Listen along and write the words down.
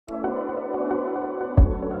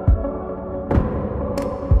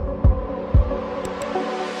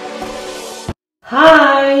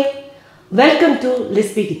Hi! Welcome to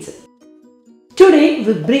Lispy Kitchen. Today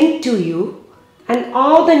we bring to you an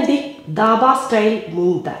authentic Dhaba style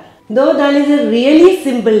Moong Dal. Though dal is a really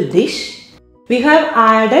simple dish, we have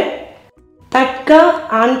added tatka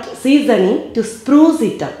and seasoning to spruce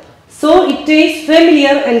it up. So it tastes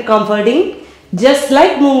familiar and comforting, just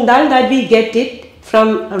like Moong Dal that we get it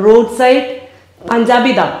from roadside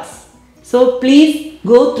Punjabi dhabas. So please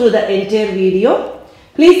go through the entire video.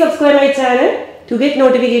 Please subscribe my channel. To get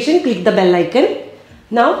notification, click the bell icon.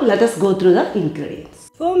 Now let us go through the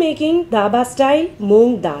ingredients. For making Dhaba style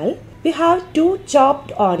Moong Dal, we have 2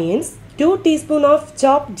 chopped onions, 2 teaspoons of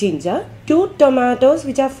chopped ginger, 2 tomatoes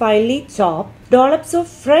which are finely chopped, dollops of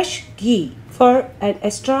fresh ghee for an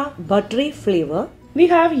extra buttery flavor. We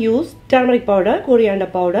have used turmeric powder, coriander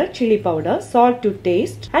powder, chili powder, salt to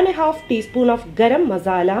taste and a half teaspoon of garam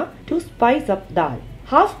masala to spice up dal.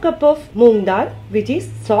 Half cup of Moong Dal which is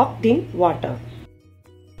soaked in water.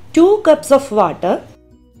 2 cups of water.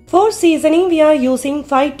 For seasoning we are using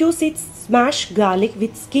 5 to 6 smashed garlic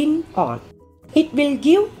with skin on. It will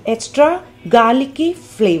give extra garlicky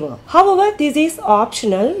flavor. However, this is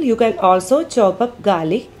optional. You can also chop up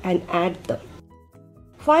garlic and add them.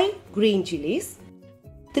 5 green chilies,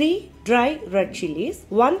 3 dry red chilies,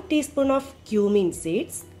 1 teaspoon of cumin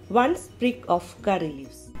seeds, 1 sprig of curry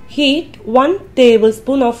leaves. Heat 1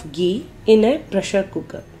 tablespoon of ghee in a pressure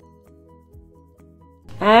cooker.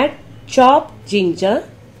 Add chopped ginger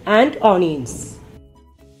and onions.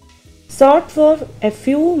 Saute for a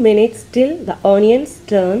few minutes till the onions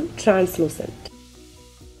turn translucent.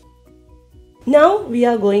 Now we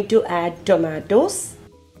are going to add tomatoes.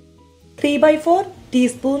 3/4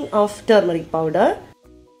 teaspoon of turmeric powder.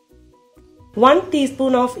 1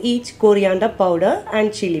 teaspoon of each coriander powder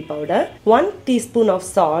and chili powder. 1 teaspoon of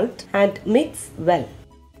salt and mix well.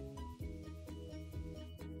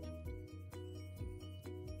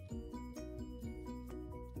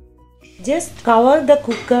 Just cover the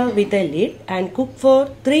cooker with a lid and cook for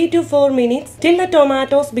 3 to 4 minutes till the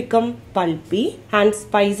tomatoes become pulpy and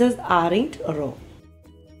spices aren't raw.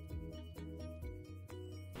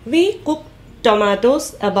 We cook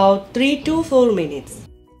tomatoes about 3 to 4 minutes.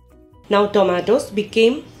 Now tomatoes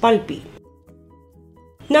became pulpy.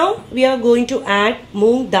 Now we are going to add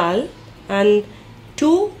Moong Dal and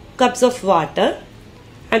 2 cups of water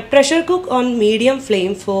and pressure cook on medium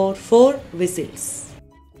flame for 4 whistles.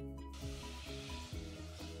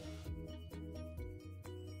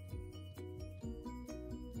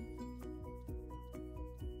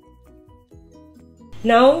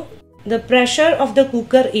 Now the pressure of the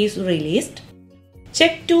cooker is released.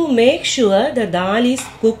 Check to make sure the dal is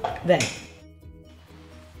cooked well.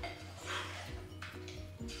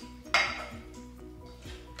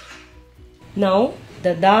 Now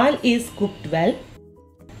the dal is cooked well.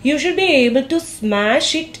 You should be able to smash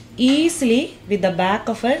it easily with the back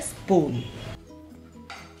of a spoon.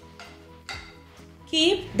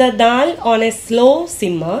 Keep the dal on a slow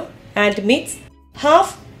simmer and mix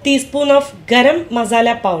half teaspoon of garam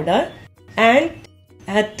masala powder and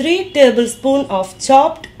 3 tablespoons of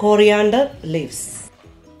chopped coriander leaves.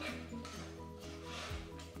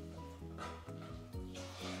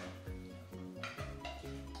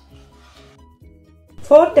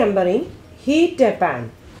 For tempering, heat a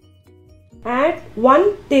pan. Add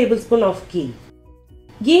 1 tablespoon of ghee.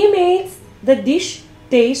 Ghee makes the dish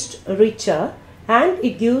taste richer and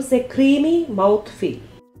it gives a creamy mouthfeel.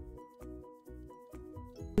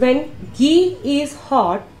 When ghee is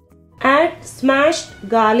hot, add smashed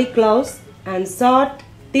garlic cloves and saute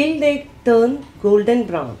till they turn golden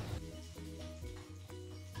brown.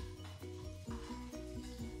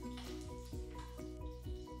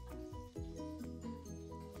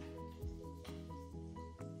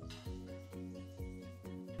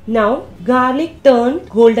 Now garlic turned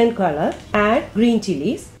golden color, add green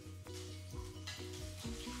chilies,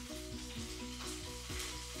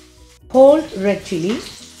 whole red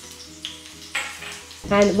chilies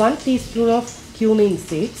and 1 teaspoon of cumin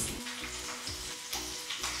seeds.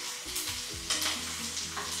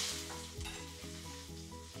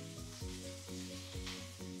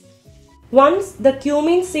 Once the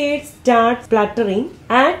cumin seeds start spluttering,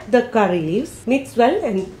 add the curry leaves, mix well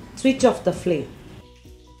and switch off the flame.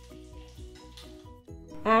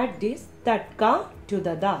 Add this tatka to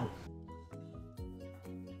the dal.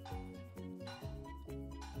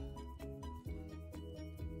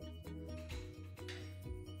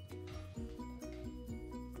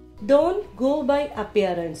 Don't go by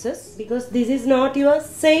appearances because this is not your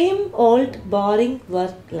same old boring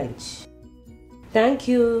work lunch. Thank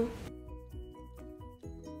you.